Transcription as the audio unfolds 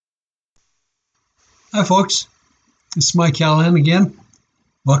Hi, folks. This is Mike Callahan again.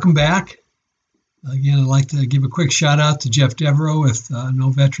 Welcome back. Again, I'd like to give a quick shout out to Jeff Devereaux with No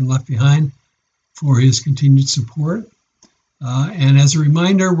Veteran Left Behind for his continued support. And as a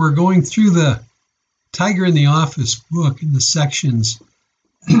reminder, we're going through the Tiger in the Office book in the sections.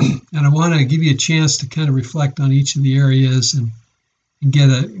 And I want to give you a chance to kind of reflect on each of the areas and get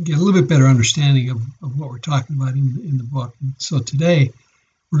a little bit better understanding of what we're talking about in the book. And so today,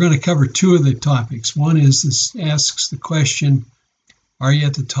 we're going to cover two of the topics. One is this asks the question, are you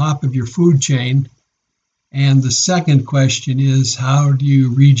at the top of your food chain? And the second question is, how do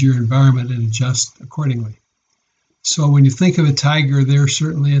you read your environment and adjust accordingly? So when you think of a tiger, they're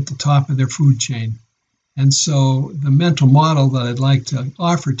certainly at the top of their food chain. And so the mental model that I'd like to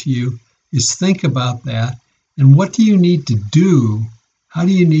offer to you is think about that. And what do you need to do? How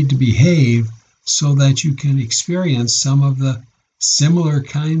do you need to behave so that you can experience some of the similar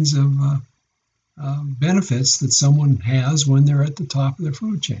kinds of benefits that someone has when they're at the top of their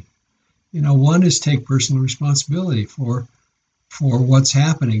food chain? One is take personal responsibility for what's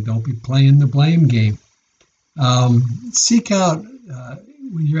happening. Don't be playing the blame game. Seek out,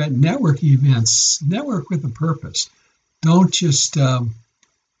 when you're at networking events, network with a purpose. Don't just go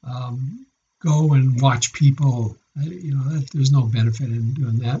and watch people. There's no benefit in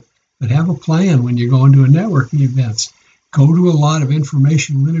doing that. But have a plan when you're going to a networking events. Go to a lot of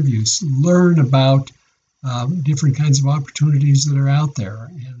informational interviews. Learn about different kinds of opportunities that are out there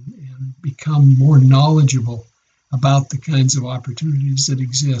and become more knowledgeable about the kinds of opportunities that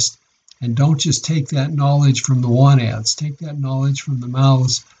exist. And don't just take that knowledge from the want ads. Take that knowledge from the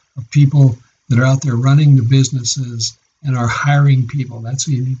mouths of people that are out there running the businesses and are hiring people. That's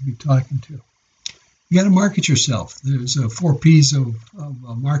who you need to be talking to. You got to market yourself. There's 4 P's of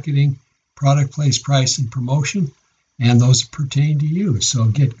marketing: product, place, price, and promotion. And those pertain to you. So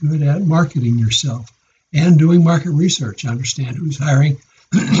get good at marketing yourself and doing market research. Understand who's hiring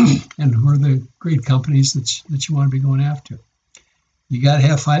and who are the great companies that you want to be going after. You got to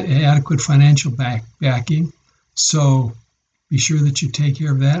have adequate financial backing. So be sure that you take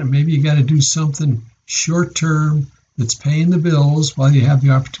care of that. And maybe you got to do something short term that's paying the bills while you have the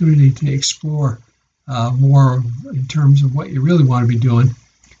opportunity to explore more in terms of what you really want to be doing.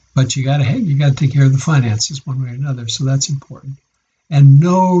 But you got to take care of the finances one way or another. So that's important. And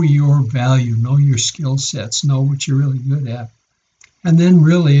know your value, know your skill sets, know what you're really good at. And then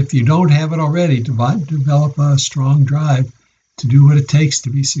really, if you don't have it already, develop a strong drive to do what it takes to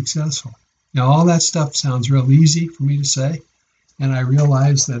be successful. Now, all that stuff sounds real easy for me to say. And I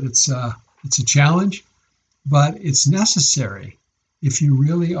realize that it's a challenge, but it's necessary if you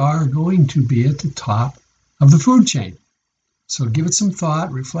really are going to be at the top of the food chain. So give it some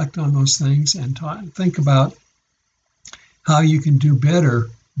thought, reflect on those things, and think about how you can do better,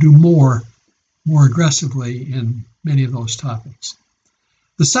 do more aggressively in many of those topics.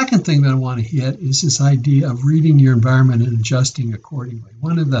 The second thing that I want to hit is this idea of reading your environment and adjusting accordingly.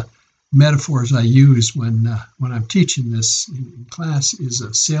 One of the metaphors I use when I'm teaching this in class is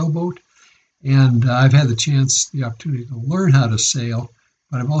a sailboat. And I've had the opportunity to learn how to sail,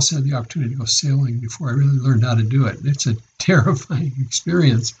 but I've also had the opportunity to go sailing before I really learned how to do it. It's a terrifying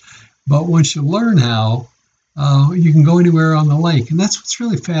experience. But once you learn how, you can go anywhere on the lake. And that's what's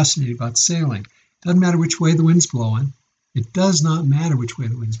really fascinating about sailing. It doesn't matter which way the wind's blowing. It does not matter which way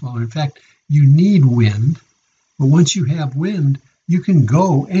the wind's blowing. In fact, you need wind. But once you have wind, you can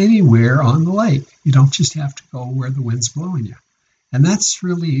go anywhere on the lake. You don't just have to go where the wind's blowing you. And that's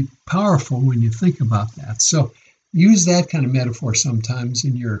really powerful when you think about that. So use that kind of metaphor sometimes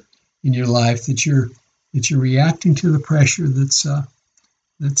in your life, that you're reacting to the pressure that's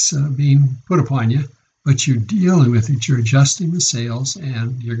being put upon you, but you're dealing with it. You're adjusting the sails,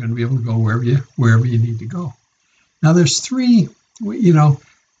 and you're going to be able to go wherever you need to go. Now, there's 3.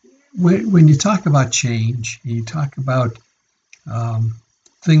 When you talk about change, and you talk about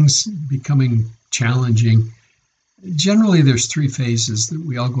things becoming challenging, generally there's 3 phases that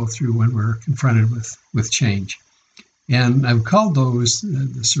we all go through when we're confronted with change. And I've called those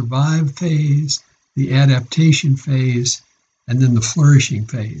the survive phase, the adaptation phase, and then the flourishing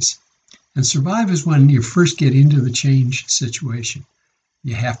phase. And survive is when you first get into the change situation.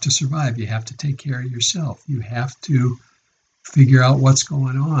 You have to survive. You have to take care of yourself. You have to figure out what's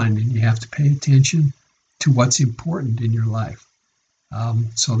going on, and you have to pay attention to what's important in your life.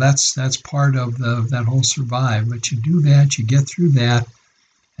 So that's part of that whole survive. But you do that, you get through that,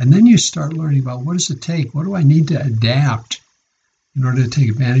 and then you start learning about what does it take? What do I need to adapt in order to take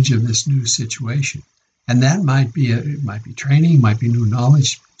advantage of this new situation? And that might be training, might be new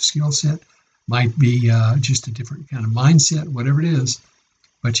knowledge, skill set, might be just a different kind of mindset, whatever it is.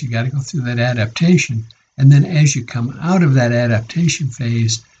 but you got to go through that adaptation. And then as you come out of that adaptation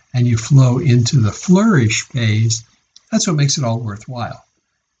phase and you flow into the flourish phase, that's what makes it all worthwhile.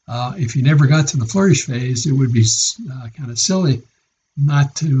 If you never got to the flourish phase, it would be kind of silly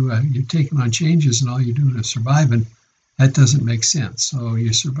not to, you're taking on changes and all you're doing is surviving. That doesn't make sense. So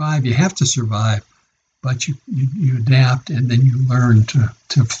you survive, you have to survive, but you adapt and then you learn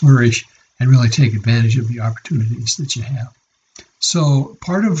to flourish and really take advantage of the opportunities that you have. So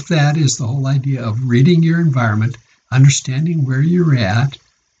part of that is the whole idea of reading your environment, understanding where you're at,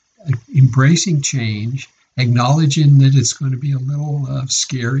 embracing change, acknowledging that it's going to be a little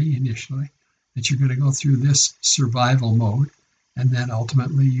scary initially, that you're going to go through this survival mode, and then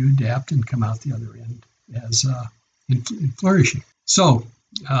ultimately you adapt and come out the other end as in flourishing. So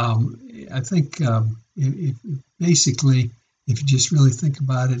I think basically, if you just really think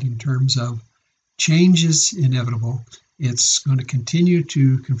about it in terms of change is inevitable, it's going to continue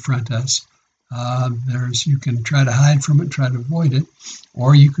to confront us. You can try to hide from it, try to avoid it,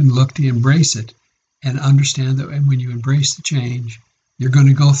 or you can look to embrace it and understand that when you embrace the change, you're going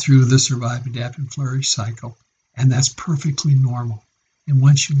to go through the survive, adapt, and flourish cycle, and that's perfectly normal. And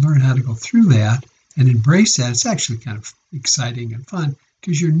once you learn how to go through that and embrace that, it's actually kind of exciting and fun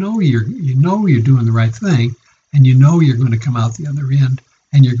because you know you're doing the right thing, and you know you're going to come out the other end,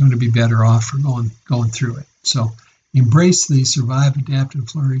 and you're going to be better off for going through it. So embrace the survive, adapt, and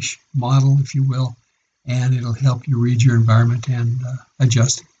flourish model, if you will, and it'll help you read your environment and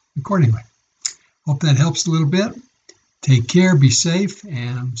adjust accordingly. Hope that helps a little bit. Take care, be safe,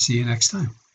 and see you next time.